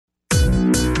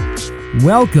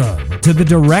Welcome to the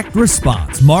Direct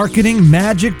Response Marketing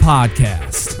Magic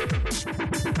Podcast.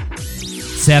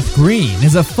 Seth Green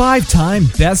is a 5-time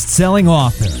best-selling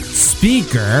author,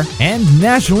 speaker, and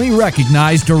nationally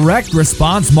recognized direct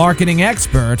response marketing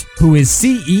expert who is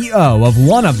CEO of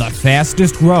one of the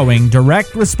fastest-growing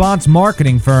direct response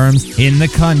marketing firms in the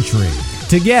country.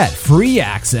 To get free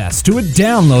access to a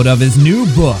download of his new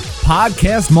book,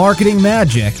 Podcast Marketing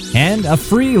Magic, and a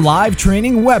free live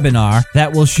training webinar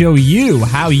that will show you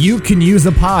how you can use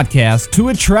a podcast to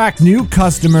attract new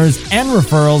customers and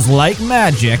referrals like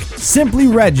magic, simply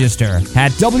register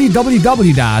at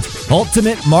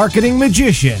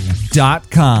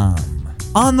www.ultimatemarketingmagician.com.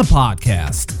 On the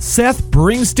podcast, Seth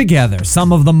brings together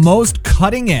some of the most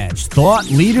cutting-edge thought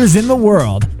leaders in the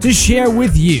world to share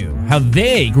with you how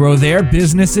they grow their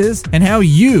businesses and how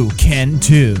you can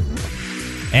too.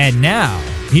 And now,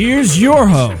 here's your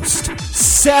host,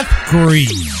 Seth Green.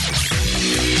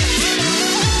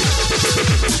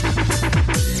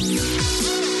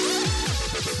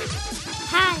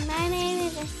 Hi, my name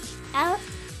is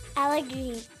Alec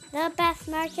Green. The best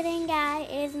marketing guy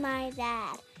is my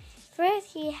dad. First,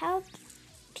 he helps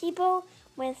people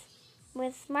with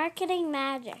marketing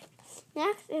magic.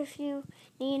 Next, if you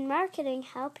need marketing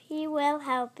help, he will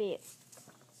help you.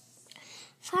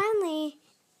 Finally,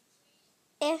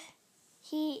 if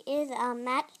he is a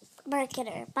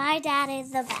marketer, my dad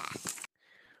is the best.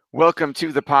 Welcome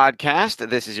to the podcast.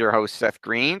 This is your host, Seth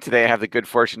Green. Today I have the good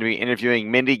fortune to be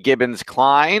interviewing Mindy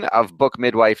Gibbons-Klein of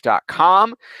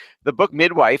BookMidwife.com. The Book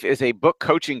Midwife is a book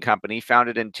coaching company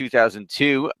founded in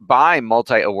 2002 by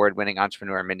multi-award-winning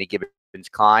entrepreneur Mindy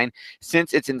Gibbons-Klein.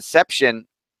 Since its inception,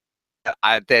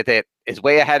 that is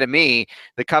way ahead of me.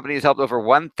 The company has helped over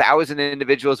 1,000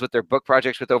 individuals with their book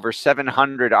projects, with over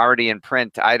 700 already in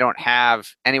print. I don't have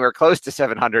anywhere close to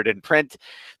 700 in print.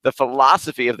 The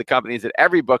philosophy of the company is that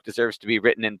every book deserves to be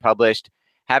written and published.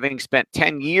 Having spent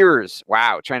 10 years,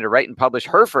 trying to write and publish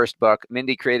her first book,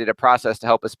 Mindy created a process to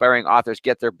help aspiring authors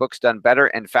get their books done better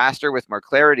and faster with more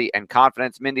clarity and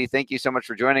confidence. Mindy, thank you so much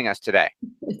for joining us today.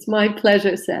 It's my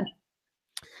pleasure, Seth.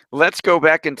 Let's go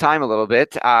back in time a little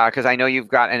bit because I know you've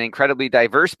got an incredibly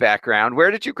diverse background. Where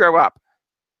did you grow up?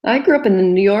 I grew up in the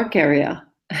New York area.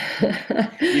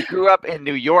 You grew up in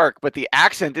New York, but the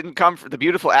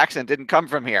beautiful accent didn't come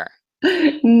from here.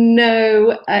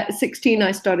 No, at 16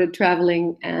 I started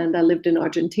traveling and I lived in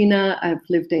Argentina. I've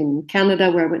lived in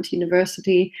Canada where I went to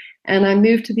university, and I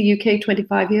moved to the UK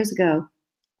 25 years ago.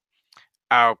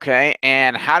 Okay,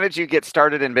 and how did you get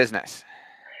started in business?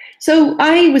 So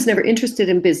I was never interested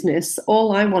in business.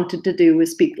 All I wanted to do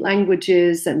was speak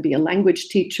languages and be a language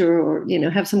teacher, or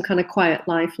have some kind of quiet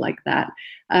life like that.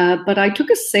 But I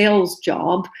took a sales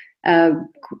job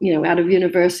out of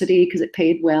university because it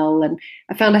paid well, and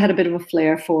I found I had a bit of a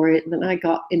flair for it. And then I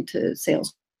got into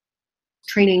sales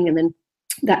training, and then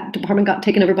that department got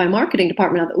taken over by marketing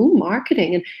department. I thought,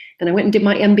 marketing. And then I went and did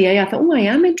my MBA. I thought, I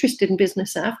am interested in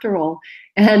business after all.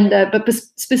 And but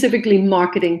specifically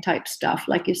marketing type stuff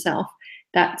like yourself.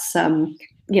 That's,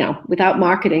 without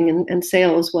marketing and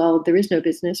sales, well, there is no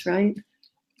business, right?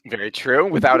 Very true.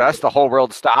 Without us, the whole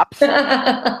world stops.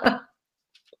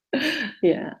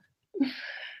 Yeah.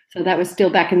 So that was still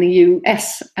back in the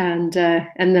US, and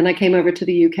then I came over to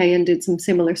the UK and did some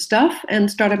similar stuff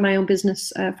and started my own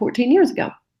business 14 years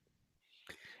ago.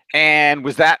 And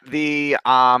was that the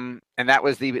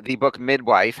Book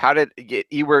Midwife? How did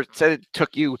said it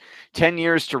took you 10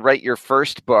 years to write your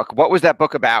first book? What was that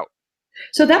book about?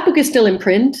 So that book is still in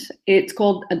print. It's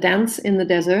called A Dance in the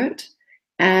Desert,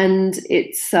 and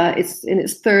it's in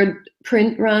its third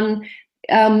print run.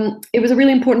 It was a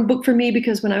really important book for me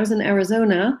because when I was in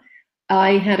Arizona,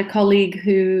 I had a colleague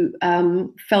who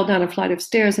fell down a flight of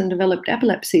stairs and developed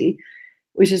epilepsy,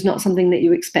 which is not something that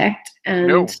you expect. And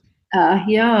no.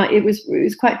 It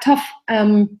was quite tough.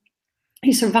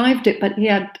 He survived it, but he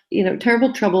had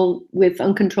terrible trouble with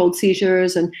uncontrolled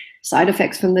seizures and side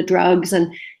effects from the drugs.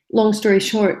 And long story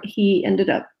short, he ended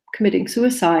up committing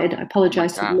suicide. I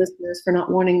apologize to the listeners for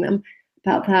not warning them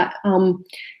about that.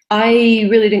 I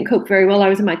really didn't cope very well. I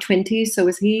was in my 20s, so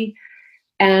was he.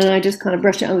 And I just kind of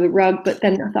brushed it under the rug. But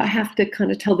then I thought, I have to kind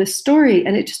of tell this story.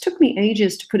 And it just took me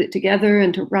ages to put it together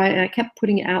and to write. And I kept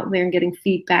putting it out there and getting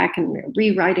feedback and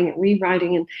rewriting.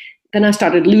 And then I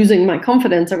started losing my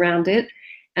confidence around it.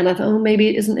 And I thought, maybe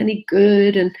it isn't any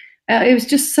good. And it was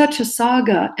just such a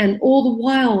saga. And all the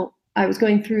while I was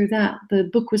going through that, the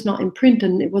book was not in print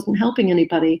and it wasn't helping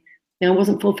anybody. I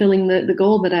wasn't fulfilling the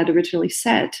goal that I'd originally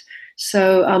set.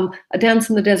 So A Dance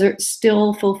in the Desert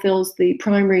still fulfills the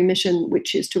primary mission,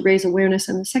 which is to raise awareness,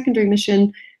 and the secondary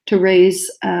mission to raise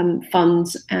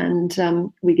funds,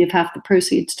 and we give half the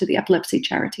proceeds to the epilepsy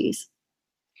charities.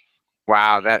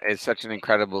 Wow, that is such an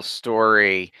incredible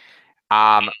story.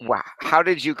 How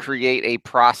did you create a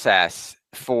process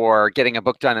for getting a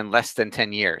book done in less than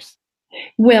 10 years?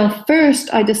 Well,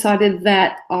 first I decided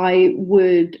that I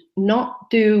would not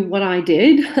do what I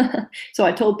did. So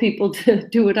I told people to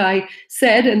do what I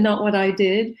said and not what I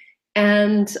did.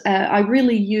 And I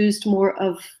really used more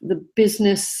of the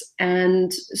business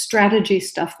and strategy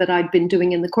stuff that I'd been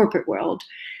doing in the corporate world.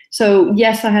 So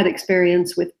yes, I had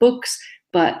experience with books,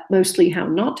 but mostly how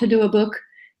not to do a book.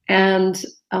 And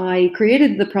I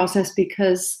created the process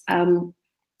because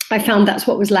I found that's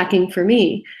what was lacking for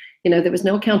me. There was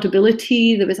no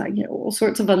accountability. There was all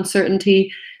sorts of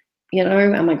uncertainty.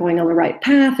 Am I going on the right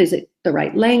path? Is it the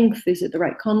right length? Is it the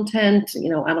right content?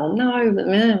 I don't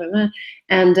know.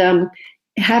 And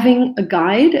having a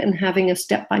guide and having a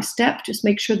step-by-step, just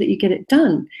make sure that you get it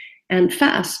done and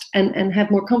fast and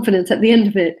have more confidence at the end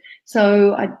of it.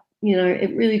 So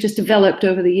it really just developed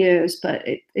over the years, but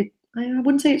I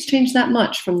wouldn't say it's changed that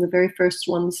much from the very first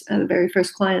ones, the very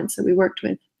first clients that we worked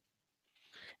with.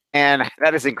 And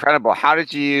that is incredible. How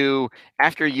did you,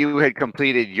 after you had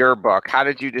completed your book, how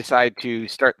did you decide to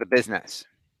start the business?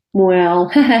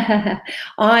 Well,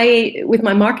 with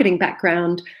my marketing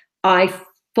background, I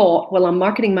thought, well, I'm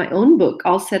marketing my own book.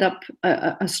 I'll set up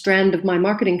a strand of my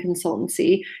marketing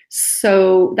consultancy.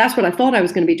 So that's what I thought I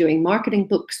was going to be doing, marketing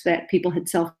books that people had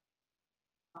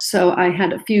So I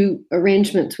had a few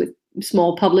arrangements with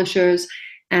small publishers,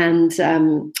 and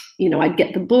I'd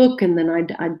get the book, and then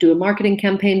I'd do a marketing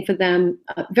campaign for them.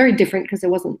 Very different, because there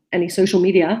wasn't any social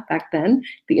media back then.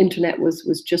 The internet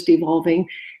was just evolving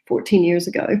 14 years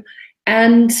ago.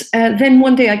 And then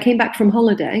one day I came back from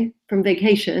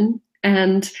vacation,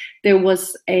 and there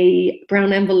was a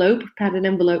brown envelope, padded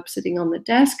envelope, sitting on the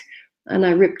desk, and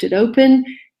I ripped it open,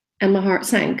 and my heart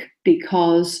sank,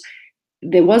 because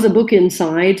there was a book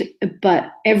inside,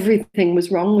 but everything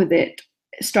was wrong with it,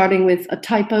 starting with a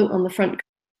typo on the front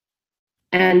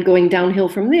and going downhill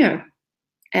from there.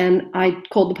 And I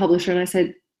called the publisher and I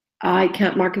said, I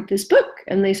can't market this book.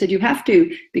 And they said, you have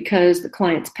to, because the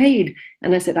client's paid.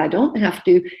 And I said, I don't have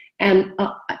to. And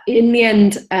in the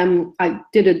end, I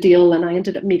did a deal, and I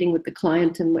ended up meeting with the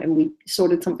client, and we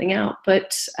sorted something out.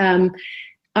 But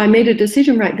I made a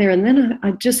decision right there. And then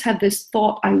I just had this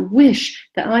thought, I wish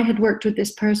that I had worked with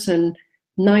this person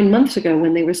 9 months ago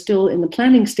when they were still in the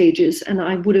planning stages, and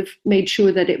I would have made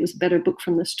sure that it was a better book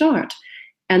from the start.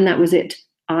 And that was it.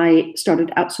 I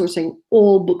started outsourcing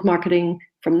all book marketing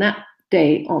from that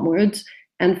day onwards,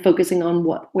 and focusing on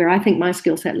where I think my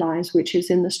skill set lies, which is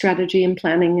in the strategy and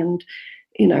planning, and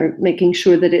making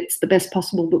sure that it's the best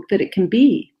possible book that it can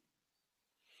be.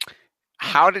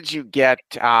 How did you get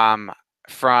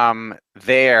from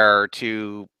there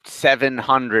to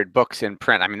 700 books in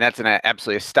print? I mean, that's an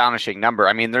absolutely astonishing number.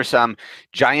 I mean, there's some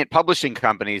giant publishing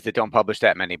companies that don't publish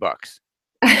that many books.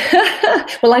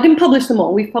 Well, I didn't publish them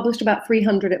all. We've published about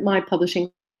 300 at my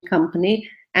publishing company,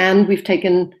 and we've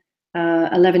taken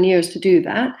 11 years to do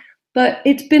that. But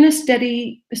it's been a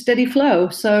steady flow.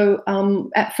 So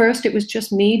at first it was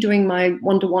just me doing my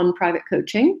one-to-one private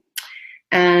coaching.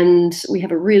 And we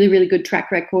have a really, really good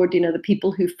track record. The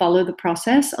people who follow the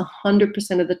process,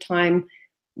 100% of the time,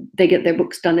 they get their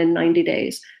books done in 90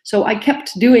 days. So I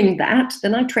kept doing that.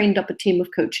 Then I trained up a team of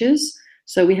coaches.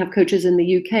 So we have coaches in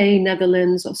the UK,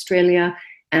 Netherlands, Australia,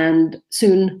 and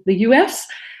soon the US.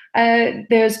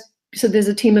 There's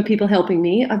a team of people helping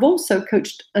me. I've also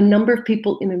coached a number of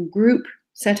people in a group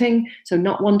setting, so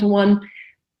not one-to-one.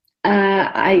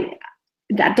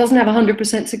 That doesn't have a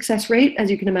 100% success rate, as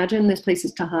you can imagine. There's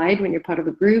places to hide when you're part of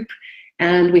a group.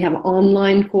 And we have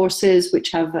online courses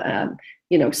which have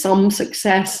some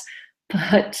success,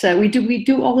 but we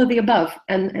do all of the above.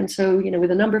 And so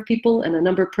with a number of people and a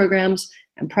number of programs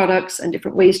and products and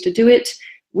different ways to do it,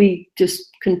 we just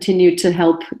continue to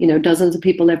help dozens of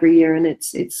people every year, and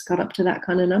it's got up to that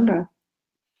kind of number.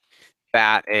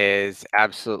 That is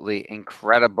absolutely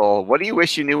incredible. What do you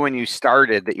wish you knew when you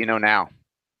started that you know now?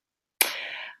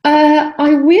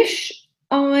 I wish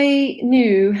I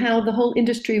knew how the whole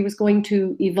industry was going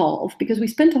to evolve, because we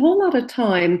spent a whole lot of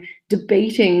time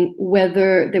debating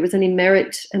whether there was any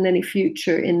merit and any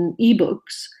future in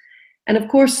ebooks. And of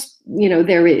course,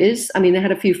 there is. I mean, they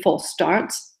had a few false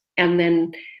starts, and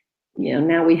then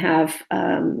now we have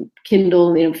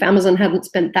Kindle. If Amazon hadn't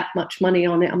spent that much money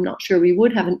on it, I'm not sure we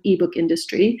would have an ebook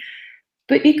industry.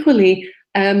 But equally,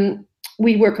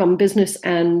 we work on business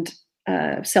and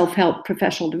self-help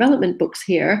professional development books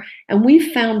here, and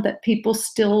we've found that people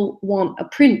still want a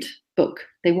print book.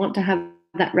 They want to have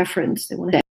that reference. They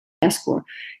want to desk or,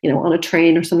 on a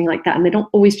train or something like that. And they don't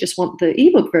always just want the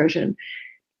ebook version.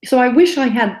 So I wish I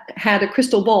had a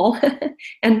crystal ball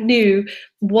and knew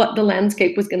what the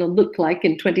landscape was going to look like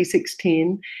in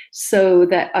 2016 so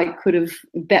that I could have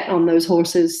bet on those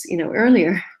horses,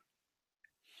 earlier.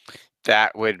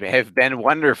 That would have been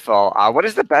wonderful. What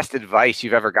is the best advice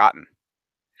you've ever gotten?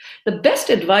 The best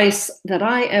advice that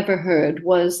I ever heard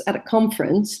was at a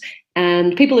conference,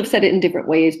 and people have said it in different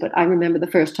ways, but I remember the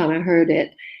first time I heard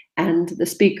it, and the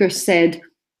speaker said,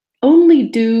 "Only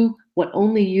do what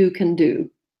only you can do,"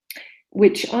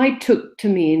 which I took to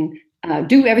mean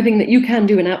do everything that you can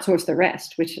do and outsource the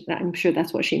rest, which I'm sure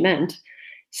that's what she meant.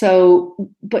 So,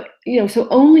 but, so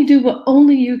only do what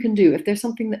only you can do. If there's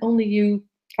something that only you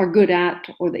are good at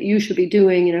or that you should be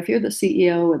doing, if you're the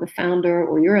CEO or the founder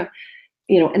or you're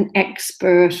an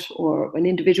expert or an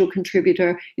individual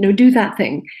contributor, do that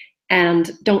thing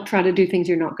and don't try to do things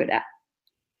you're not good at.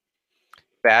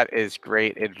 That is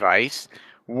great advice.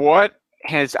 What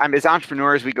has, as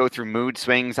entrepreneurs, we go through mood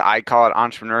swings. I call it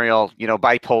entrepreneurial,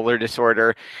 bipolar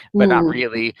disorder, but not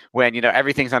really, when,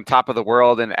 everything's on top of the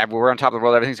world and we're on top of the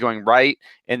world, everything's going right.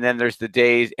 And then there's the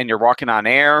days and you're walking on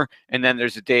air. And then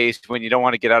there's the days when you don't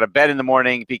want to get out of bed in the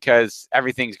morning because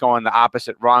everything's going the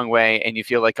opposite wrong way. And you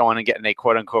feel like going and getting a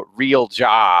quote unquote real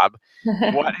job.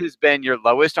 What has been your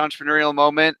lowest entrepreneurial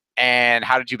moment and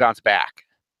how did you bounce back?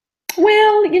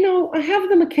 Well, I have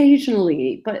them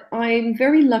occasionally, but I'm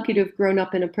very lucky to have grown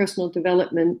up in a personal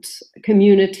development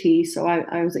community. So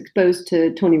I was exposed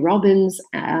to Tony Robbins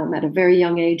at a very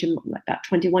young age, about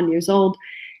 21 years old.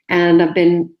 And I've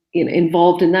been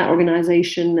involved in that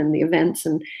organization and the events.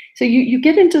 And so you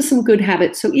get into some good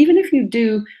habits. So even if you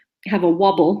do have a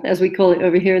wobble, as we call it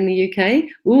over here in the UK,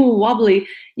 wobbly,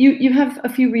 you have a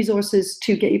few resources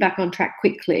to get you back on track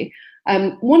quickly.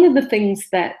 One of the things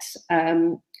that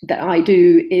I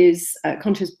do is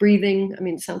conscious breathing. I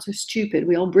mean, it sounds so stupid.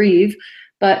 We all breathe,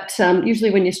 but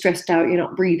usually when you're stressed out, you're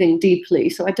not breathing deeply.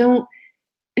 So I don't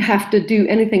have to do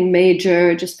anything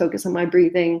major, just focus on my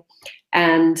breathing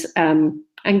and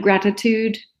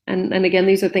gratitude. And again,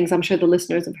 these are things I'm sure the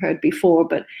listeners have heard before,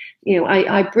 but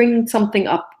I bring something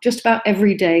up just about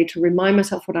every day to remind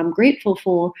myself what I'm grateful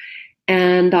for.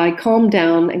 And I calm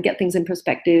down and get things in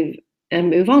perspective and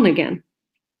move on again.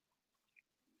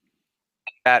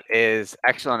 That is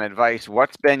excellent advice.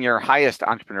 What's been your highest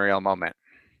entrepreneurial moment?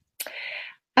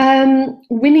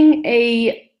 Winning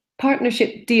a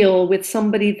partnership deal with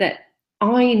somebody that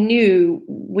I knew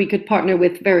we could partner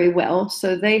with very well.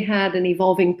 So they had an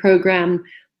evolving program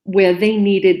where they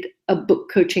needed a book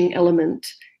coaching element.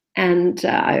 And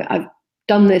I've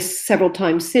done this several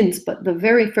times since, but the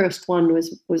very first one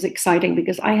was exciting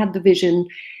because I had the vision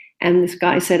and this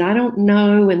guy said, "I don't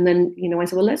know." And then, I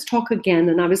said, "Well, let's talk again."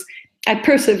 And I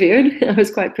persevered. I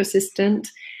was quite persistent,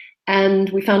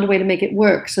 and we found a way to make it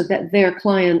work so that their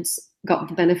clients got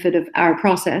the benefit of our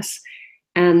process.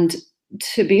 And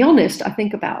to be honest, I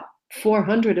think about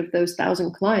 400 of those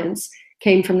 1,000 clients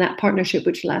came from that partnership,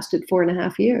 which lasted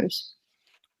 4.5 years.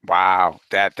 Wow,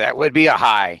 that would be a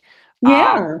high.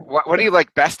 Yeah. What do you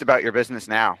like best about your business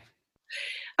now?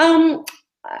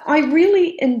 I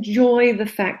really enjoy the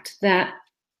fact that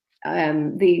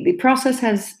the process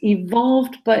has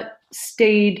evolved, but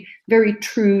stayed very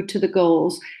true to the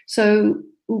goals. So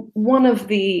one of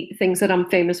the things that I'm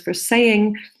famous for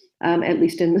saying, at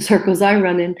least in the circles I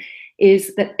run in,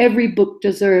 is that every book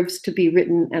deserves to be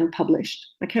written and published.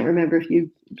 I can't remember if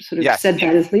you sort of said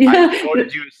that. I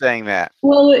quoted you saying that.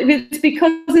 Well, it's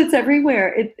because it's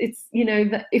everywhere. It's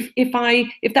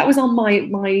if that was on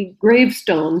my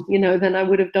gravestone, then I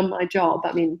would have done my job.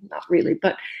 I mean, not really,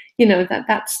 but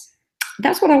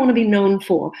that's what I want to be known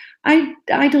for. I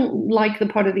don't like the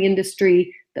part of the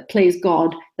industry that plays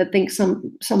God, that thinks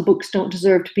some books don't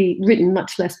deserve to be written,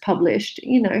 much less published.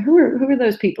 Who are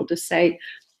those people to say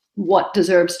what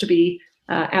deserves to be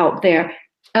out there?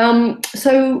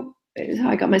 So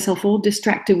I got myself all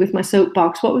distracted with my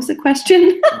soapbox. What was the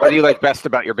question? What do you like best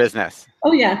about your business?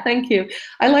 Oh yeah, thank you.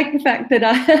 I like the fact that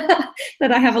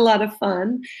I have a lot of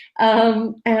fun,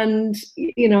 and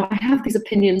I have these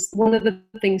opinions. One of the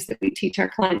things that we teach our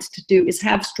clients to do is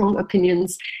have strong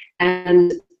opinions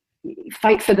and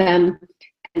fight for them,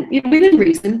 and within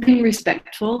reason, being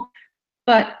respectful,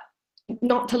 but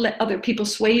not to let other people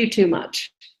sway you too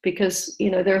much, because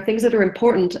there are things that are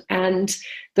important, and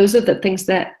those are the things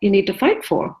that you need to fight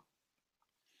for.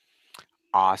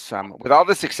 Awesome. With all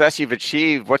the success you've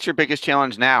achieved, what's your biggest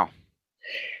challenge now?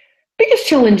 Biggest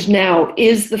challenge now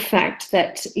is the fact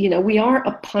that, we are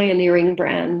a pioneering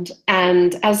brand.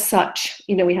 And as such,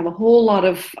 we have a whole lot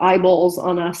of eyeballs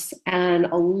on us. And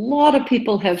a lot of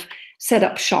people have set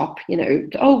up shop,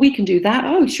 oh, we can do that.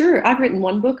 Oh, sure, I've written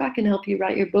one book, I can help you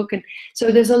write your book. And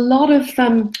so there's a lot of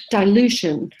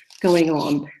dilution going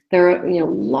on. There are, a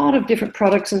lot of different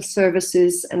products and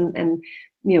services and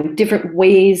different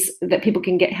ways that people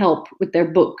can get help with their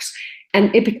books.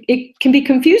 And it can be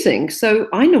confusing. So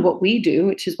I know what we do,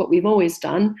 which is what we've always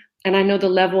done. And I know the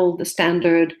level, the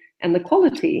standard, and the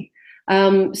quality.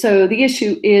 So the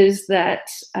issue is that,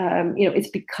 it's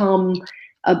become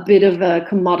a bit of a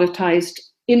commoditized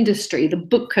industry, the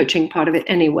book coaching part of it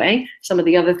anyway. Some of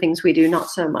the other things we do,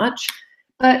 not so much.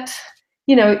 But,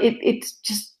 it's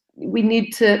just, we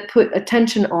need to put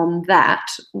attention on that,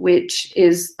 which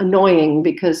is annoying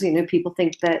because, people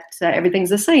think that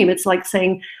everything's the same. It's like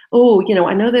saying, oh,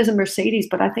 I know there's a Mercedes,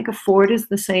 but I think a Ford is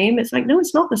the same. It's like, no,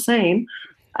 it's not the same.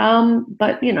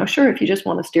 But, sure, if you just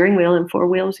want a steering wheel and four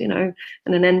wheels, and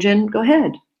an engine, go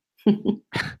ahead.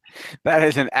 That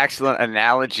is an excellent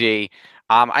analogy.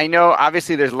 I know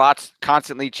obviously there's lots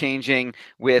constantly changing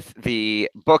with the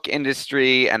book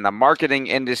industry and the marketing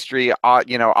industry,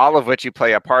 all of which you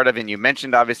play a part of. And you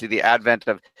mentioned obviously the advent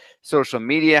of social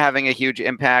media having a huge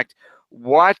impact.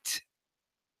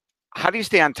 How do you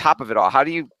stay on top of it all? How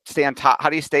do you stay on top? How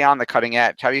do you stay on the cutting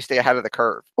edge? How do you stay ahead of the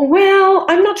curve? Well,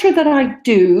 I'm not sure that I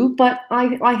do, but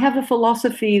I have a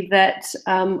philosophy that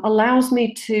allows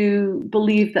me to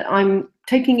believe that I'm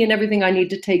taking in everything I need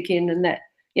to take in and that,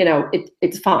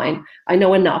 it's fine. I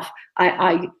know enough.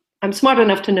 I'm smart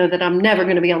enough to know that I'm never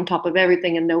going to be on top of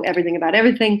everything and know everything about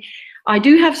everything. I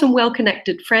do have some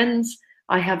well-connected friends.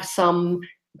 I have some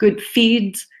good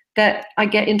feeds that I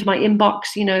get into my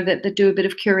inbox, that do a bit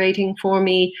of curating for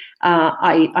me.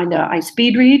 I know I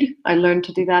speed read. I learned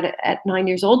to do that at 9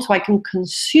 years old, so I can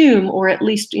consume or at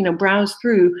least, browse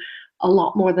through a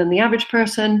lot more than the average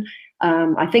person.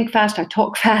 I think fast, I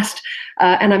talk fast,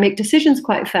 and I make decisions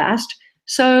quite fast.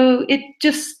 So it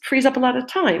just frees up a lot of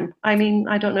time. I mean,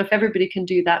 I don't know if everybody can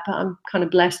do that, but I'm kind of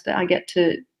blessed that I get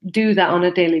to do that on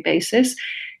a daily basis.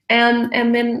 And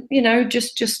then,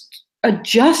 just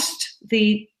adjust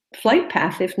the flight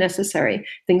path if necessary.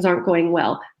 Things aren't going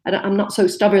well. I'm not so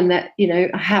stubborn that, I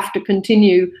have to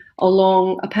continue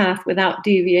along a path without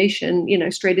deviation,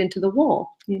 straight into the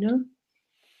wall,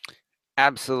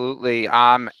 Absolutely.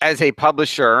 As a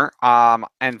publisher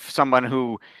and someone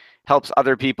who helps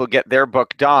other people get their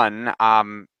book done,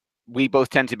 we both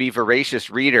tend to be voracious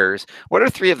readers. What are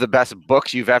 3 of the best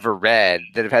books you've ever read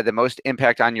that have had the most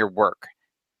impact on your work?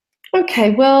 Okay,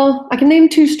 well, I can name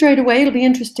 2 straight away. It'll be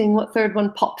interesting what third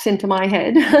one pops into my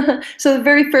head. So the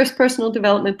very first personal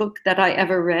development book that I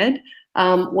ever read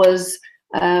was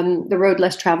The Road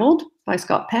Less Traveled by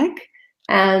Scott Peck.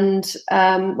 And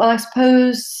I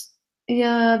suppose,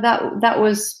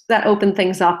 that opened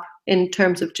things up in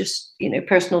terms of just,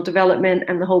 personal development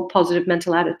and the whole positive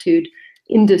mental attitude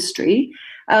industry.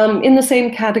 In the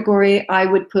same category, I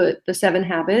would put The 7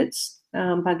 Habits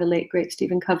by the late, great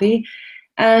Stephen Covey.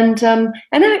 And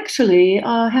actually,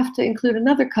 I have to include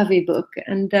another Covey book,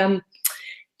 and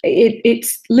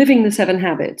it's Living the 7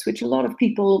 Habits, which a lot of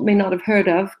people may not have heard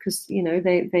of because,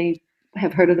 they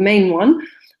have heard of the main one.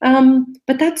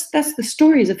 But that's the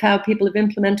stories of how people have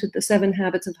implemented the 7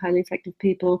 habits of highly effective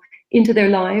people into their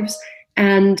lives.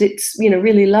 And it's,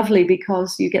 really lovely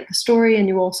because you get the story and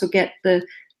you also get the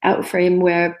outframe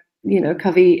where,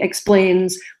 Covey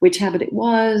explains which habit it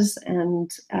was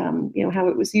and, how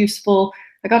it was useful.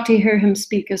 I got to hear him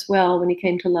speak as well when he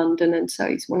came to London. And so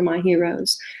he's one of my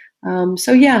heroes.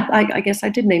 I guess I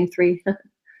did name 3.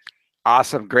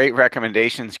 Awesome. Great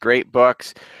recommendations. Great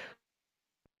books.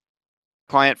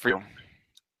 Client for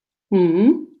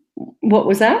you? What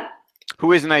was that?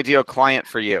 Who is an ideal client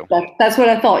for you? That's what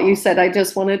I thought you said. I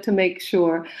just wanted to make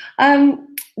sure.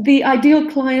 The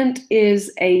ideal client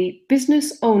is a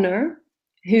business owner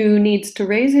who needs to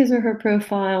raise his or her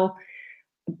profile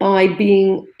by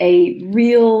being a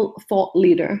real thought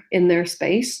leader in their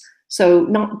space. So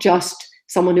not just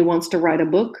someone who wants to write a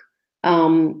book,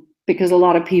 because a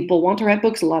lot of people want to write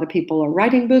books, a lot of people are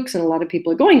writing books, and a lot of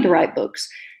people are going to write books.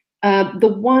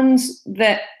 The ones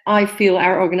that I feel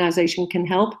our organization can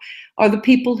help are the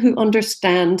people who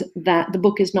understand that the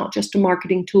book is not just a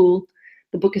marketing tool.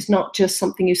 The book is not just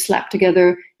something you slap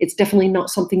together. It's definitely not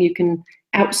something you can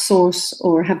outsource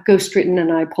or have ghostwritten,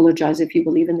 and I apologize if you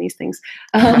believe in these things.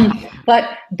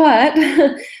 But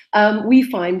we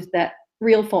find that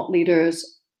real thought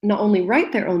leaders not only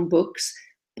write their own books,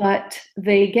 but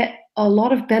they get a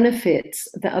lot of benefits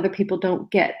that other people don't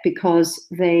get because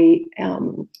they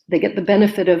get the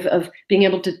benefit of being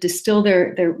able to distill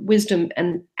their wisdom,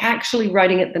 and actually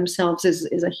writing it themselves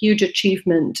is a huge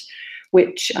achievement,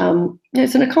 which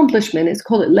it's an accomplishment.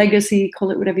 Call it legacy,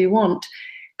 call it whatever you want.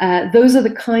 those are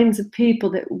the kinds of people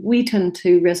that we tend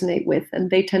to resonate with, and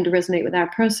they tend to resonate with our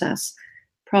process.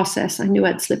 I knew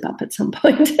I'd slip up at some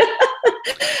point.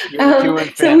 You're doing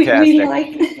fantastic. So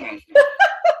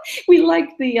we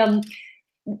like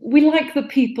the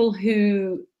people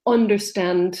who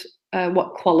understand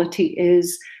what quality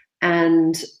is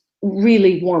and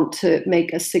really want to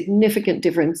make a significant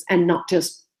difference and not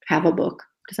just have a book.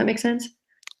 Does that make sense?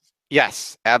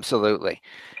 Yes, absolutely.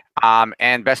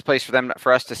 And best place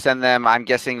for us to send them, I'm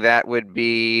guessing that would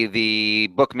be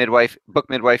the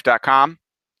bookmidwife.com.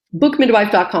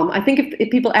 Bookmidwife.com. I think if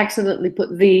people accidentally put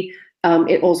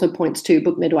it also points to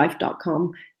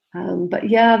bookmidwife.com. But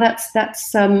yeah, that's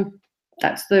the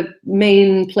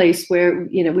main place where,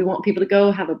 we want people to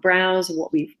go have a browse of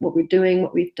what we're doing,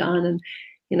 what we've done, and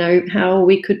how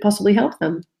we could possibly help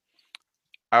them.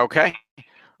 Okay.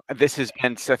 This has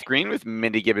been Seth Green with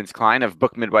Mindy Gibbons Klein of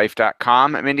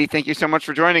bookmidwife.com. Mindy, thank you so much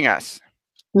for joining us.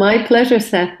 My pleasure,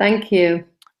 Seth. Thank you.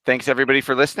 Thanks, everybody,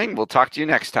 for listening. We'll talk to you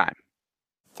next time.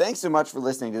 Thanks so much for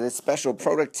listening to this special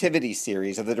productivity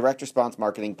series of the Direct Response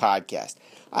Marketing Podcast.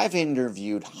 I've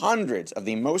interviewed hundreds of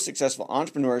the most successful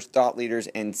entrepreneurs, thought leaders,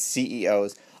 and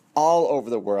CEOs all over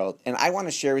the world, and I want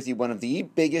to share with you one of the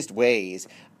biggest ways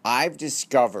I've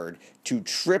discovered to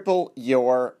triple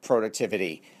your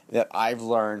productivity that I've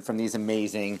learned from these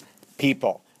amazing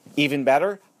people. Even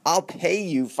better, I'll pay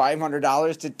you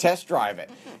 $500 to test drive it.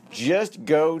 Just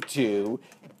go to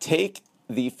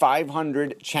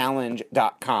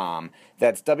TakeThe500challenge.com.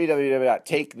 That's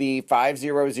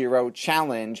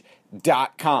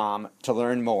www.takethe500challenge.com to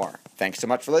learn more. Thanks so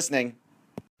much for listening.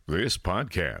 This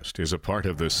podcast is a part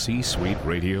of the C-Suite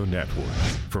Radio Network.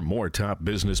 For more top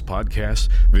business podcasts,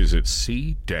 visit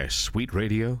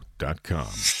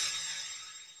c-suiteradio.com.